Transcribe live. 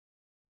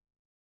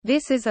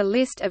This is a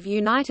list of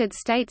United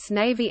States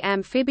Navy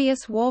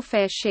amphibious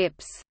warfare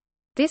ships.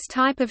 This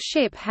type of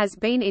ship has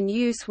been in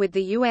use with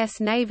the U.S.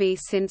 Navy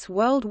since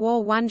World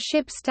War I.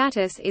 Ship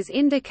status is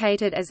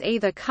indicated as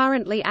either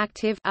currently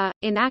active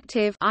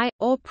inactive I,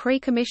 or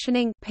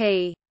pre-commissioning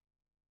P.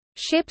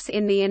 Ships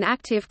in the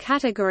inactive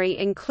category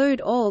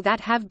include all that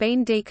have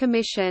been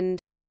decommissioned.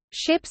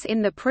 Ships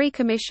in the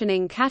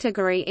pre-commissioning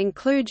category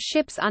include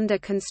ships under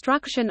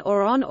construction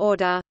or on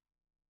order.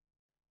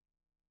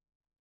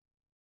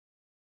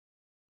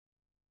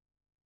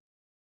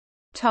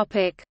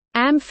 Topic: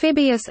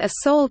 Amphibious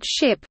assault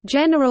ship,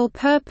 general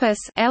purpose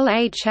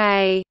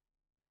 (LHA).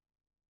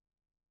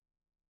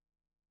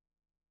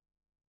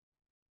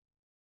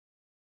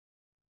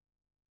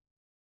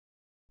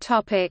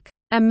 Topic: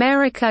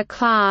 America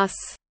class.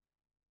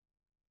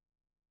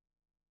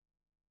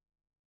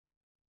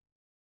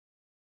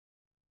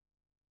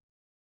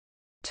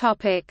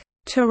 Topic: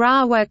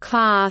 Tarawa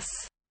class.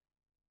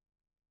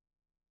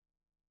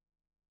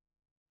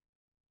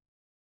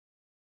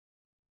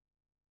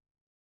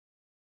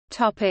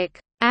 Topic: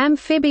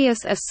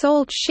 Amphibious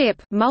assault ship,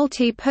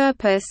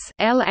 multi-purpose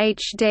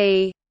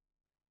 (LHD).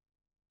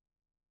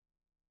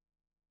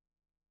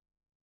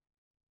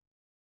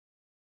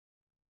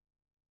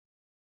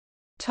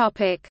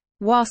 Topic: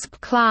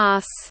 Wasp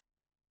class.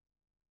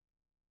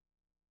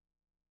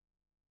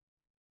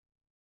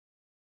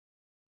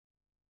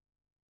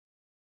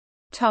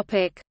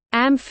 Topic: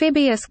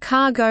 Amphibious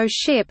cargo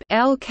ship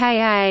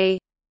 (LKA).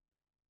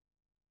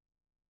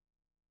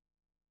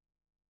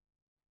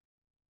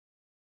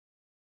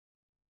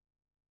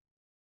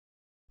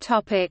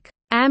 Topic: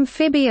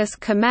 Amphibious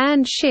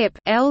command ship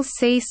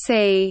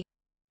 (LCC).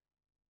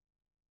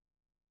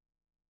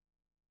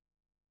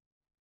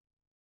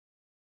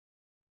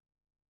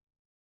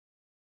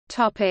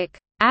 Topic: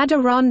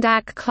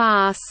 Adirondack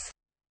class.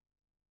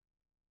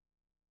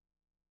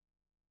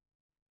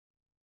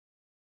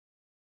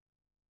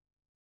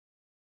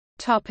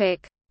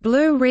 Topic: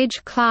 Blue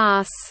Ridge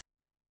class.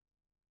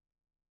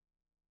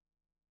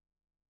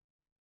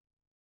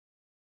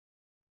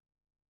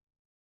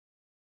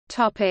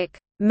 Topic: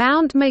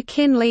 Mount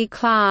McKinley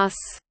class.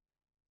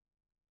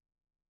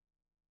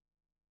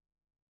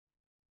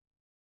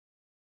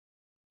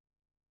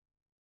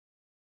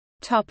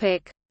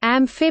 Topic: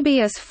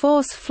 Amphibious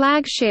Force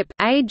Flagship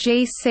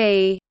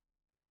 (AGC).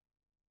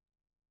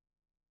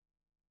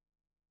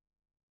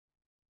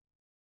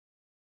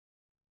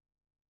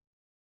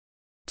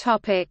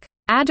 Topic: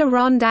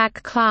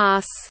 Adirondack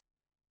class.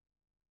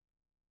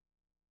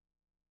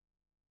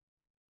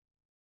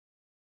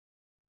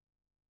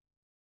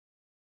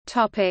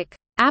 Topic: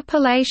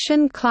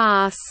 Appalachian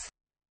class.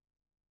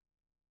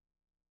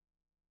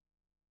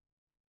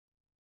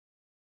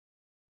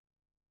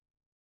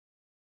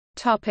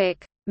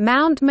 Topic: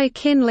 Mount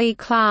McKinley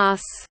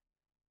class.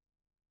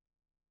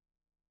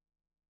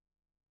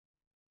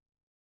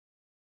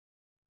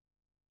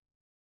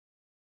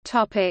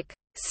 Topic: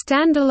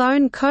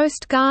 Standalone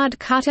Coast Guard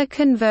cutter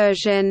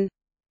conversion.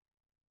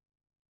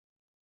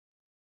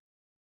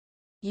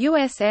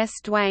 USS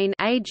Duane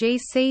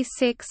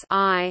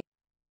AGC-6I.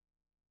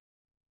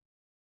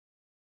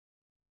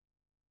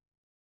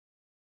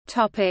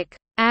 Topic: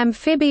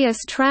 Amphibious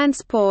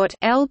Transport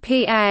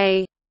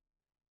 (LPA).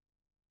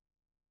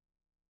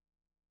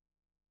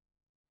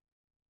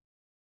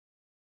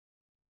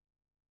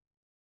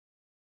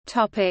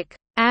 Topic: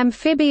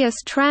 Amphibious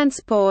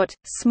Transport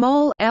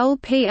small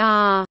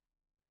 (LPR).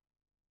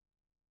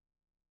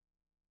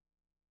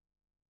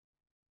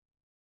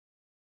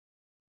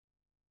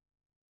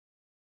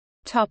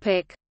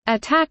 Topic: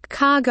 Attack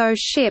cargo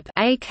ship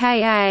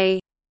 (AKA).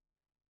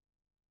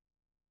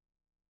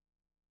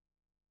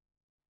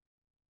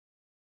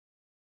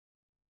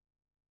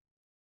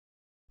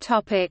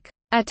 Topic: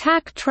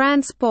 Attack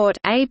transport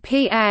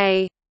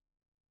 (APA).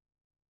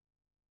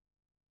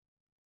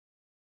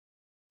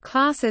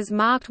 Classes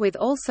marked with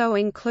also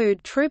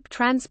include troop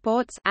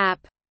transports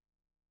 (AP).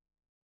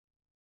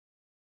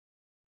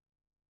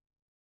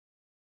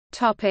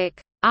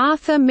 Topic: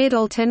 Arthur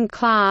Middleton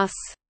class.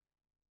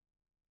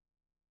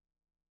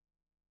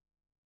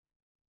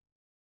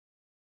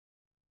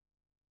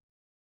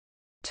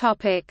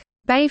 Topic: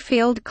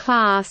 Bayfield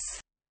class.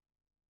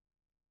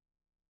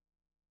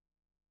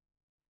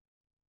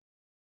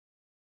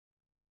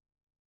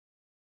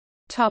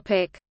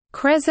 Topic: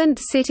 Crescent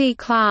City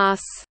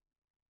class.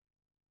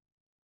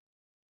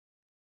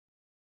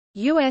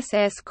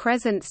 USS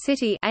Crescent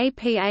City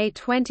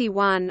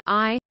APA-21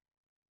 I.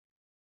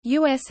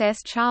 USS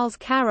Charles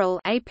Carroll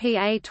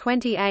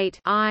APA-28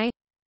 I.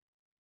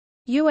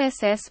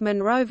 USS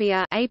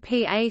Monrovia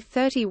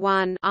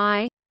APA-31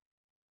 I.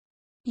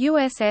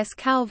 USS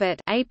Calvert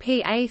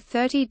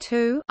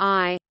APA-32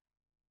 I.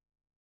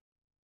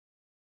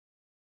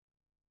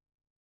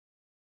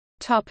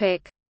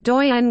 Topic: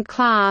 iDoyen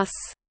class.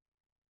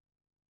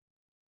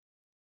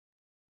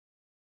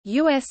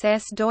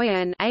 USS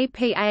iDoyen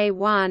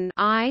APA-1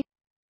 I.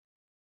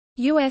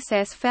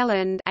 USS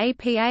Felland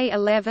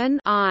APA-11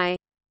 I.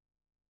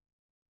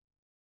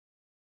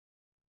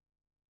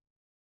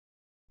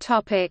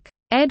 Topic: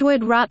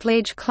 Edward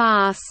Rutledge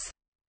class.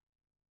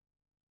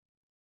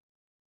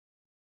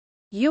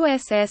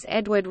 USS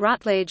Edward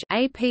Rutledge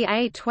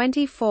APA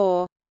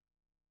 24.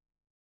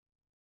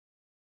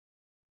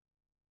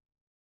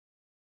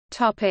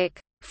 Topic: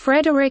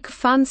 Frederick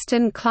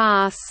Funston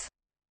class.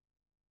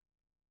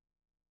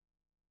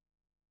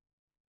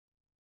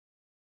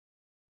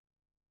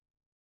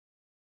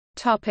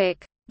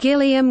 Topic: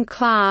 Gilliam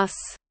class.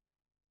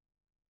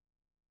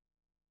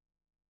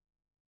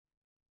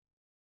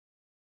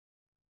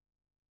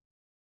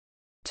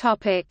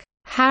 Topic: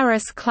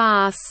 Harris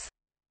class.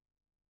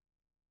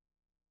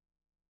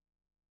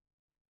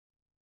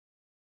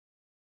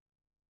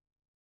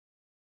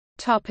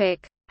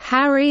 Topic: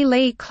 Harry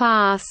Lee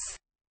class.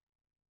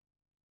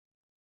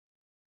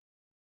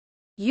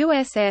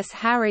 USS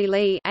Harry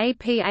Lee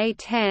APA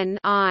 10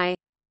 I.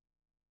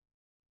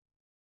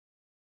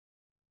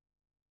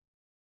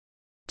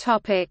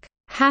 Topic: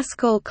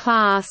 Haskell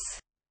class.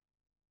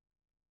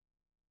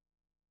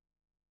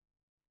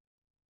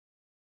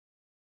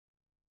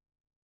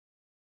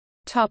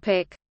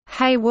 Topic: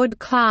 Haywood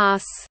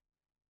class.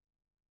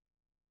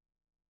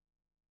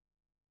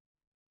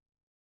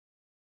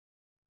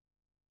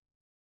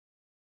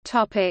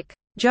 Topic: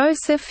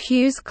 Joseph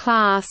Hughes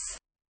class.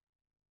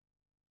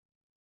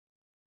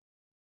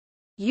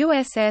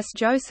 USS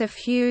Joseph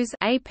Hughes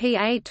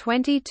APA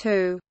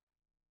 22.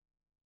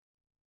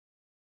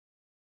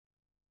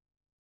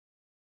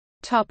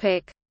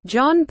 Topic: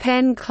 John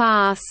Penn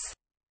class.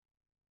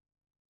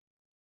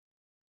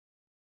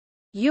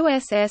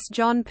 USS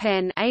John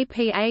Penn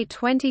APA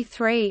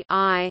 23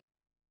 I.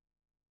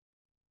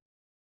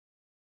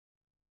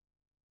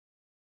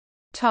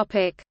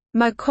 Topic: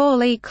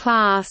 Macaulay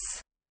class.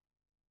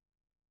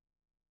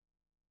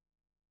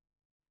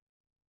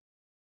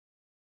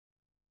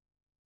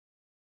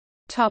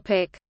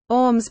 Topic: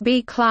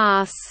 Ormsby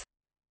class.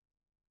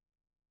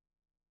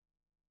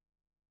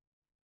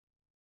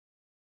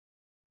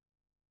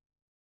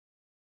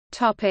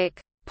 Topic: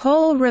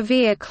 Paul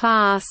Revere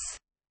class.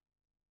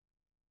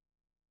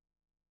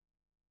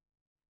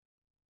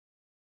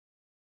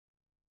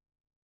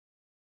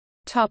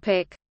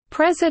 Topic: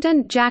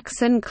 President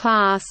Jackson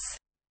class.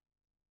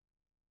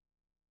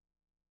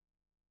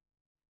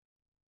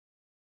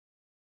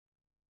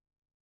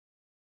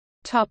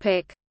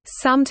 Topic: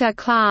 Sumter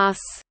class.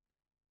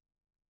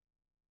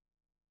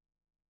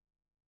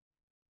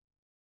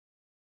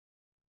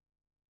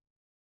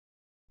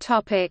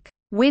 Topic: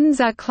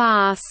 Windsor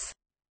class.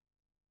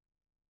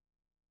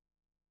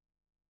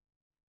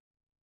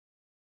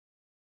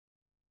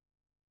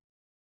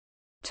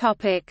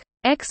 Topic: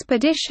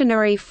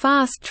 Expeditionary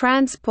Fast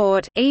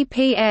Transport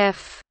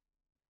 (EPF).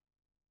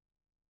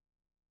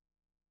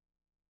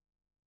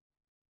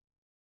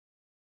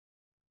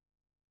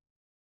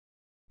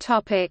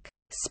 Topic: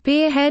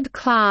 Spearhead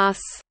class.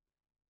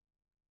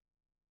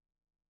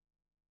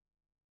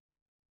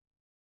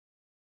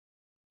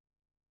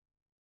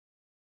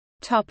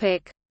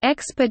 Topic: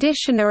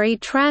 Expeditionary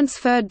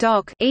Transfer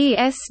Dock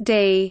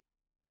 (ESD).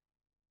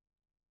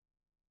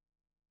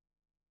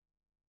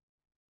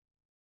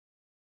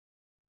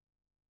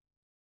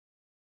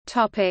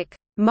 Topic: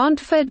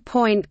 Montford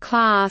Point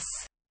class.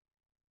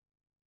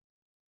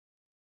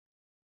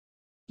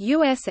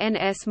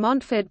 USNS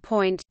Montford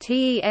Point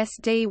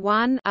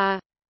TESD-1 A.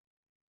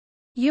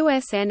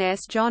 USNS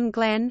John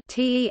Glenn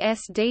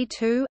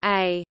TESD-2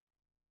 A.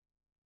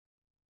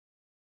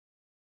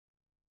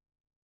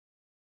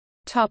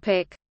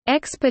 Topic: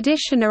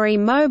 Expeditionary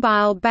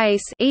Mobile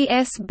Base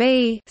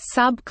 (ESB)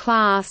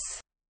 subclass.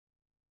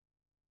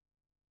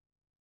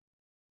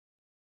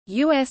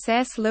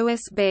 USS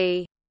Lewis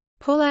B.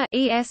 Puller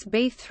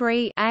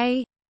ESB-3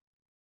 A.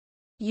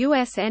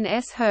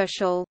 USNS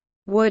Herschel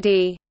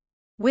Woody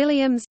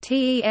Williams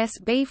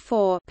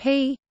TESB-4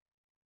 P.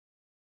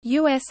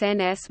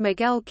 USNS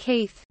Miguel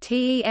Keith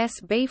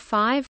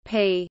TESB-5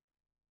 P.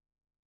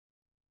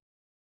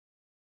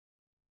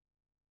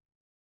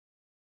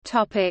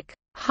 Topic: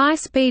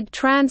 High-speed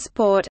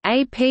transport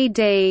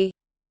 (APD).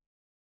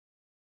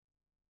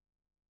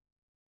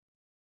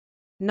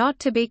 Not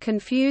to be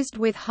confused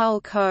with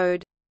hull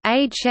code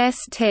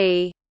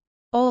HST,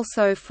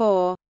 also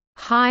for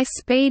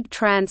high-speed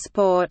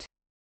transport,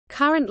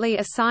 currently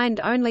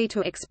assigned only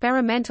to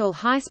experimental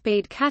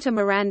high-speed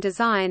catamaran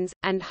designs,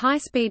 and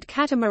high-speed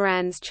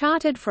catamarans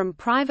chartered from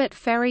private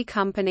ferry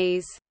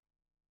companies.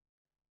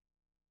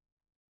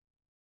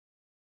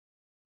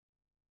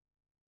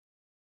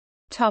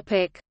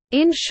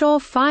 Inshore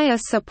Fire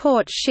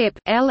Support Ship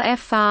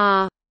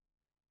 (LFR).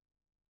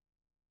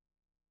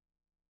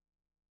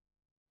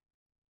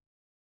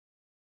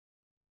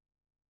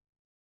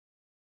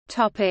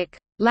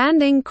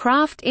 Landing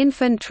Craft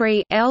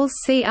Infantry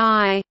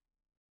 (LCI).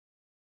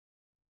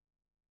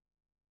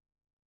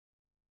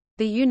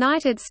 The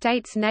United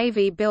States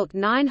Navy built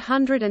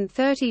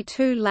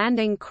 932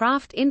 landing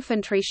craft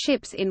infantry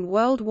ships in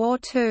World War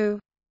II.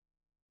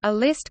 A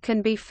list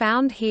can be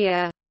found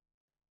here.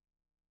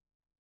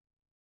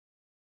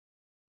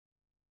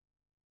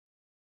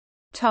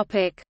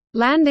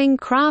 Landing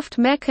Craft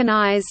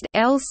Mechanized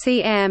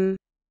 (LCM).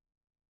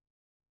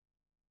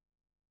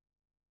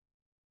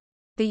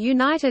 The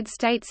United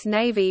States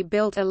Navy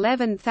built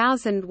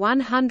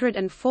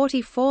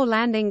 11,144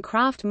 landing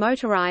craft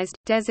motorized,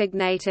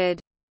 designated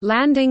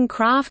landing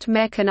craft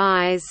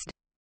mechanized,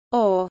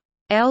 or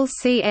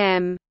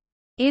LCM,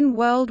 in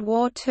World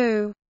War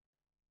II.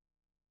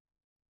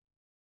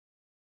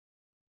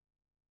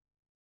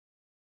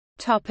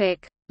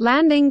 Topic: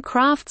 Landing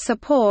craft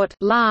support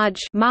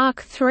large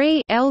Mark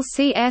III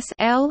LCS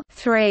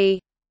L3.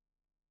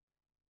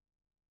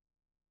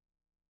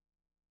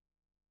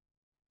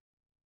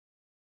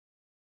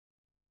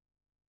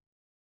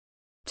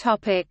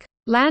 Topic: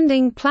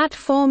 Landing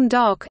platform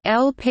dock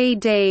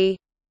LPD.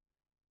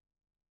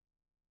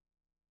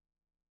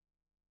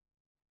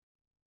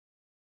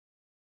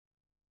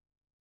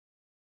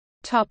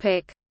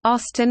 Topic: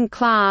 Austin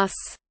class.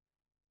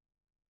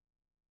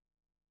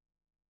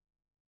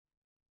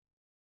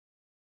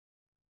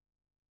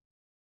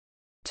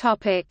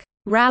 Topic: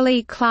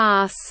 Raleigh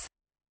class.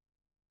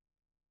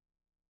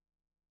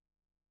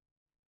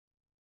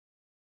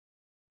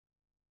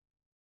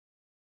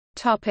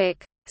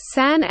 Topic: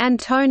 San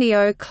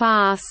Antonio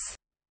class.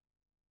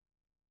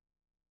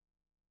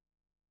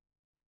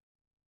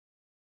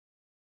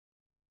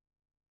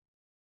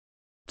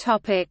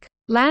 Topic: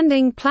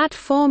 Landing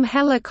platform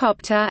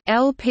helicopter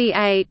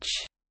LPH.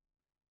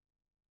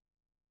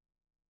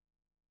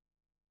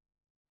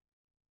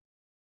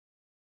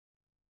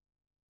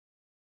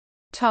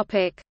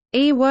 Topic: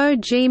 Iwo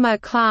Jima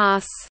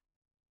class.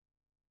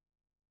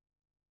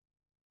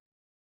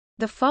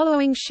 The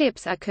following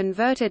ships are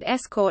converted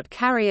escort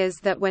carriers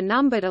that were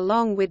numbered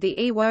along with the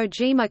Iwo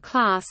Jima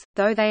class,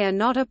 though they are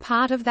not a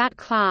part of that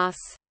class.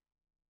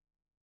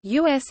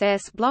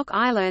 USS Block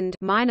Island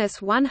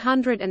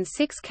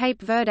 -106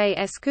 Cape Verde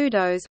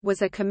Escudos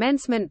was a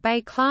Commencement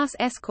Bay class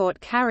escort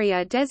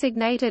carrier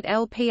designated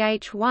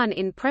LPH-1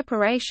 in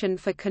preparation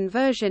for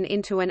conversion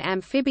into an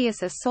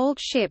amphibious assault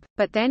ship,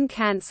 but then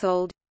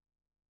cancelled.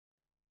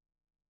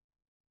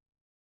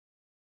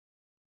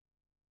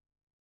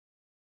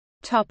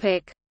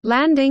 Topic: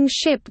 Landing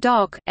ship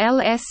dock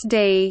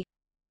LSD.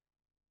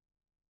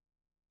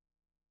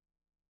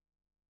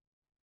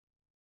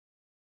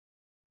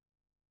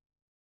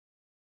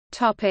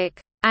 Topic: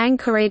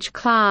 Anchorage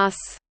class.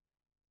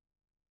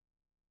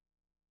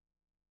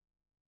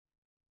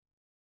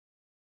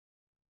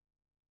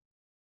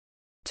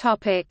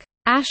 Topic: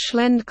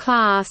 Ashland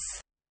class.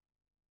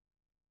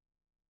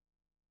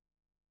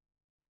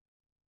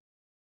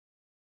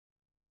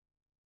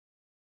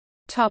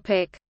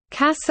 Topic: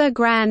 Casa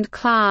Grande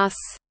class.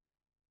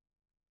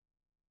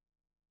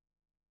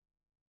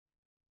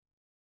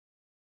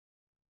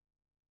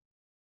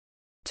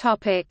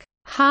 Topic: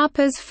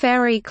 Harper's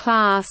Ferry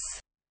class.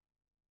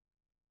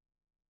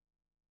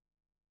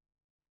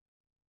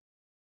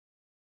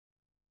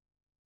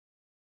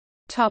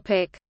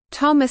 Topic: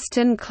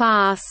 Thomaston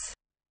class.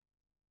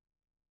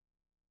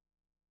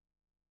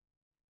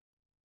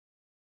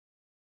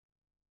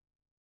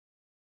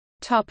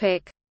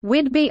 Topic: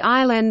 Whidbey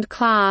Island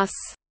class.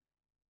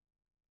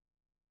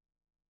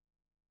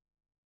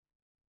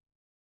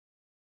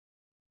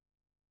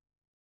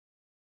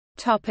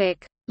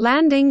 Topic: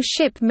 Landing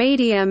ship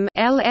medium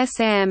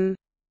LSM.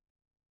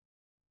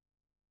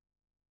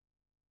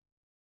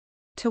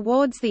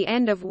 Towards the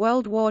end of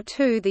World War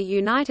II, the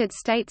United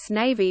States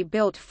Navy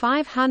built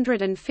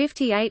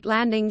 558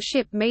 landing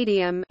ship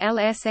medium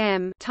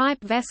 (LSM)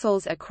 type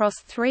vessels across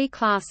 3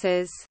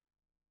 classes.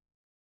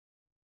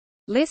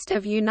 List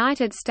of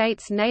United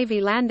States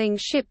Navy landing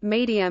ship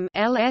medium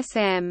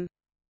 (LSM).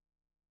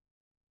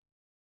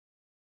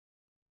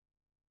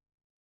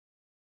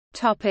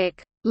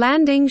 Topic: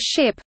 Landing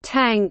ship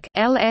tank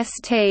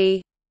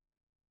 (LST).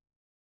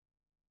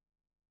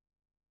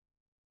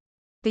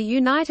 The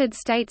United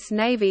States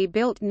Navy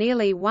built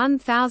nearly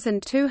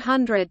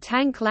 1,200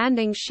 tank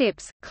landing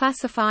ships,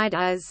 classified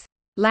as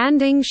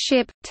landing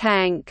ship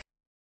tank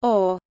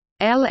or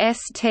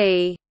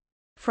LST,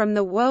 from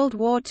the World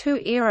War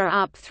II era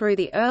up through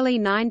the early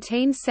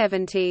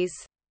 1970s.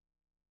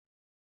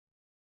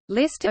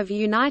 List of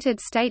United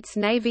States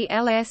Navy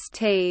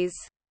LSTs.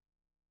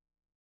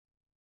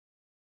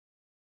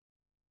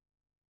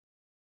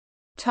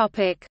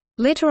 Topic: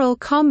 Littoral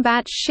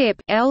Combat Ship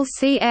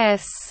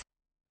 (LCS).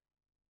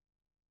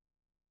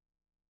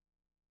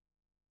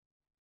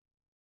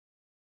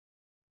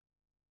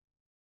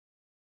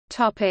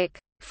 Topic: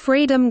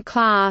 Freedom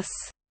class.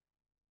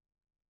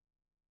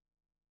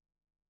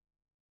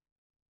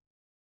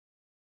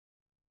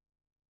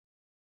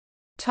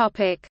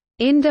 Topic: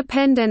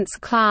 Independence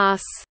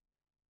class.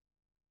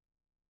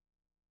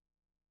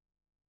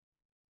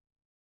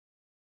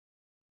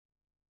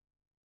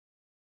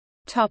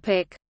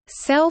 Topic: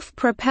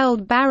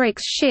 Self-propelled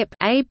barracks ship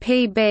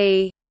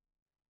 (APB).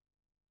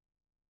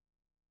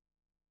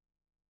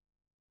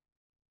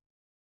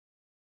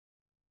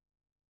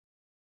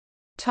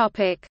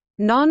 Topic: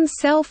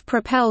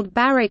 Non-self-propelled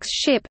barracks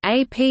ship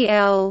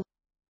 (APL).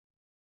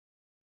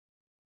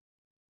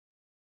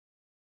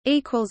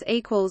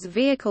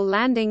 Vehicle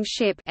landing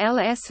ship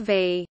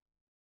 (LSV).